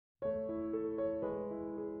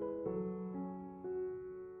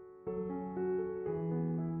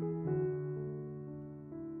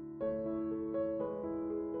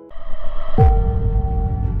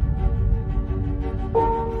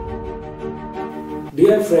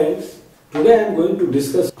Dear friends, today I am going to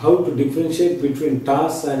discuss how to differentiate between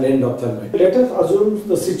TASS and endophthalmitis. Let us assume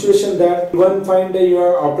the situation that one fine day you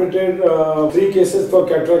have operated 3 cases for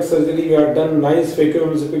cataract surgery, you have done nice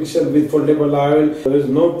phacoemulsification with foldable oil, there is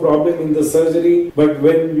no problem in the surgery, but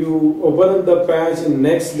when you open up the patch in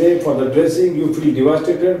next day for the dressing, you feel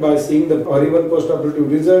devastated by seeing the horrible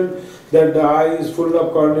post-operative result that the eye is full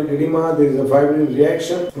of corneal edema, there is a fibrin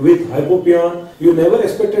reaction with hypopyon. You never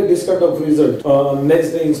expected this kind of result. Next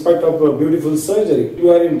day, in spite of a beautiful surgery, you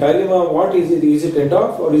are in dilemma. What is it? Is it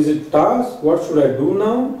endopt or is it TASS? What should I do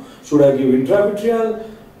now? Should I give intravitreal?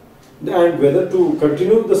 And whether to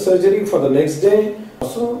continue the surgery for the next day.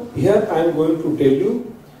 So here I am going to tell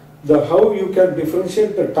you how you can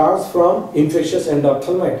differentiate the TASS from infectious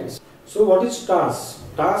endophthalmitis. So what is TASS?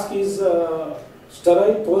 TASS is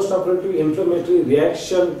sterile post-operative inflammatory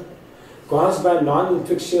reaction caused by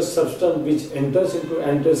non-infectious substance which enters into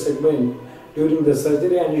anterior segment during the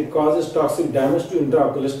surgery, and it causes toxic damage to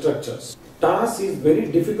intraocular structures. TASS is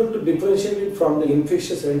very difficult to differentiate it from the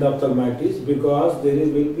infectious endophthalmitis because there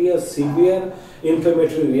will be a severe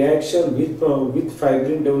inflammatory reaction with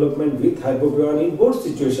fibrin development with hypopyon in both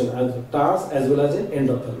situations, as TASS as well as in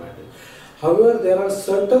endophthalmitis. However, there are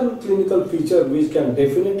certain clinical features which can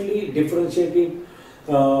definitely differentiate it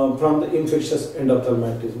from the infectious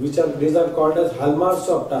endophthalmitis, these are called as hallmarks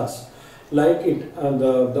of TASS. Like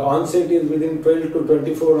the onset is within 12 to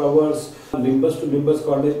 24 hours, limbus to limbus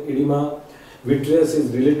corneal edema, vitreous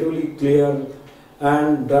is relatively clear,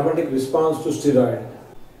 and dramatic response to steroid.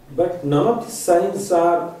 But none of these signs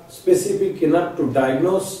are specific enough to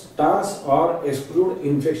diagnose TASS or exclude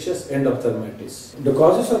infectious endophthalmitis. The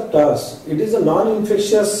causes of TASS: it is a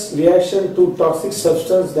non-infectious reaction to toxic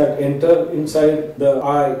substance that enter inside the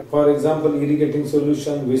eye. For example, irrigating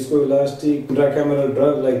solution, viscoelastic, intracameral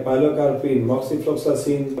drugs like pilocarpine,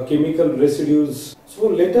 moxifloxacin, chemical residues. So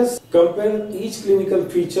let us compare each clinical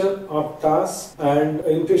feature of TASS and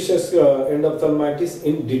infectious endophthalmitis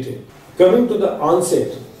in detail. Coming to the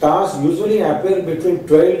onset, TASS usually appear between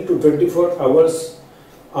 12 to 24 hours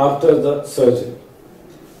after the surgery,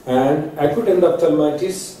 and acute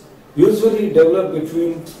endophthalmitis usually develop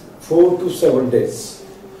between 4 to 7 days.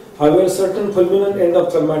 However, certain fulminant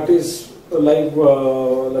endophthalmitis like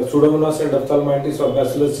Pseudomonas endophthalmitis or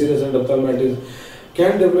Bacillus cereus endophthalmitis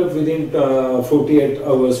can develop within 48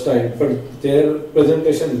 hours time, but their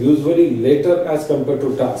presentation usually later as compared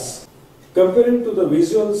to TASS. Comparing to the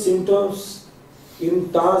visual symptoms,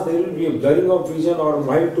 in TASS there will be a blurring of vision or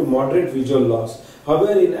mild to moderate visual loss.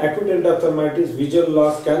 However, in acute endophthalmitis, visual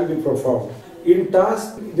loss can be profound. In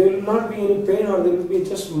TASS, there will not be any pain or there will be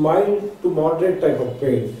just mild to moderate type of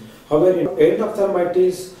pain. However, in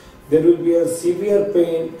endophthalmitis, there will be a severe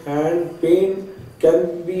pain, and pain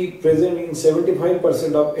can be present in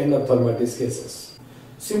 75% of endophthalmitis cases.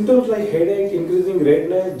 Symptoms like headache, increasing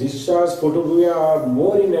redness, discharge, photophobia are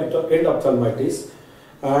more in endophthalmitis,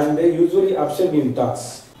 and they usually absent in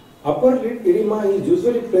TASS. Upper lid edema is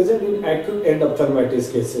usually present in acute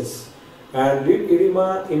endophthalmitis cases, and lid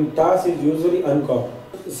edema in TASS is usually uncommon.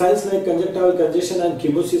 Signs like conjunctival congestion and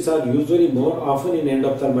chemosis are usually more often in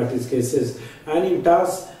endophthalmitis cases, and in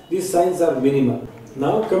TASS these signs are minimal.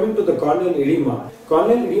 Now coming to the corneal edema.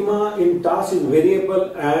 Corneal edema in TASS is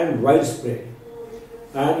variable and widespread,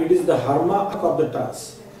 and it is the hallmark of the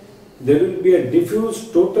TASS. There will be a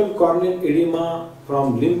diffuse total corneal edema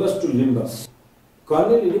from limbus to limbus.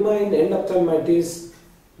 Corneal edema in endophthalmitis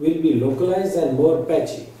will be localized and more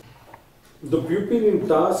patchy. The pupil in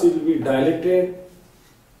TASS will be dilated,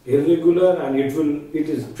 irregular, and it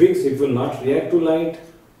is fixed. It will not react to light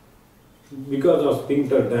because of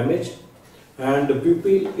sphincter damage. And the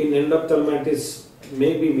pupil in endophthalmitis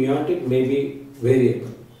may be miotic, may be variable.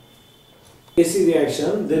 AC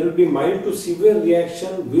reaction, there will be mild to severe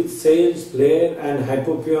reaction with sales, flare and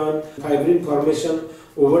hypopyon, fibrin formation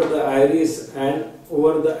over the iris and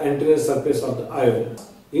over the anterior surface of the eyelid.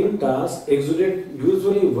 In TASS, exudate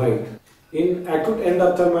usually white. In acute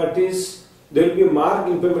endophthalmitis, there will be marked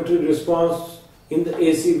inflammatory response in the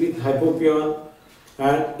AC with hypopyon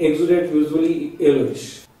and exudate usually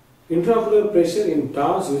yellowish. Intraocular pressure in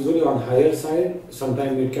TASS usually on higher side,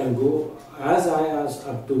 sometimes it can go as high as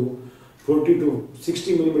up to 40 to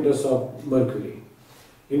 60 millimeters of mercury.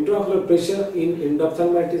 Intraocular pressure in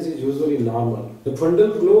endophthalmitis is usually normal. The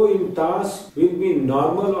fundal glow in TASS will be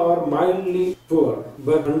normal or mildly poor,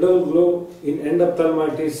 but fundal glow in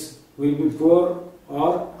endophthalmitis will be poor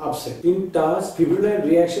or absent. In TASS, fibrinoid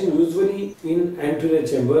reaction usually in anterior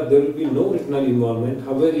chamber, there will be no retinal involvement.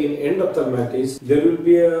 However, in endophthalmitis, there will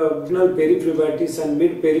be a retinal periphlebitis and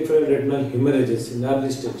mid-peripheral retinal hemorrhages in early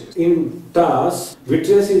stages. In TASS,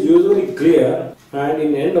 vitreous is usually clear and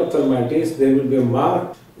in endophthalmitis there will be a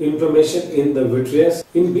marked inflammation in the vitreous.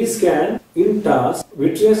 In B scan, in TASS,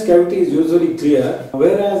 vitreous cavity is usually clear,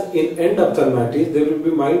 whereas in endophthalmitis there will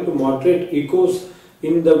be mild to moderate echoes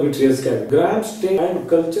in the vitreous cavity. Gram stain and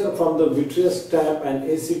culture from the vitreous tab and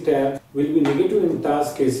AC tab will be negative in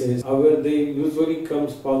TASS cases, however they usually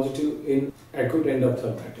comes positive in acute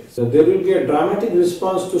endophthalmitis. So there will be a dramatic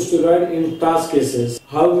response to steroid in TASS cases,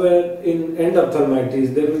 however in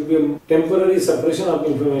endophthalmitis there will be a temporary suppression of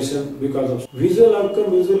inflammation because of visual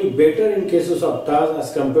outcome usually better in cases of TASS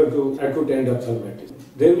as compared to acute endophthalmitis.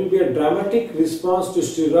 There will be a dramatic response to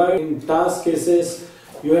steroid in TASS cases.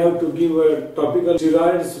 You have to give topical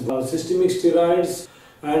steroids, systemic steroids,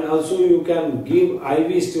 and also you can give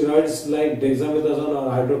IV steroids like dexamethasone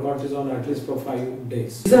or hydrocortisone at least for 5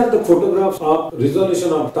 days. These are the photographs of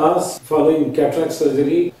resolution of TASS following cataract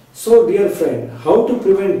surgery. So dear friend, how to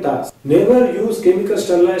prevent TASS? Never use chemical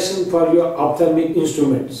sterilization for your ophthalmic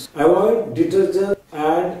instruments. Avoid detergent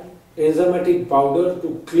and enzymatic powder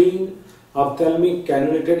to clean ophthalmic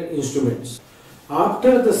cannulated instruments.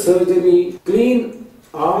 After the surgery, clean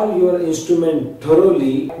all your instrument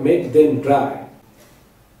thoroughly, make them dry.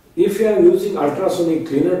 If you are using ultrasonic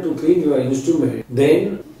cleaner to clean your instrument,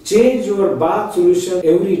 then change your bath solution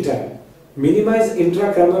every time. Minimize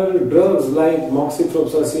intracameral drugs like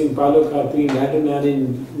moxifloxacin, pilocarpine,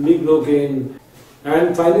 adrenaline, lignocaine,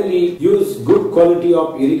 and finally use good quality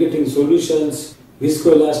of irrigating solutions,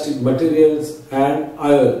 viscoelastic materials and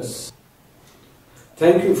oils.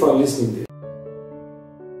 Thank you for listening.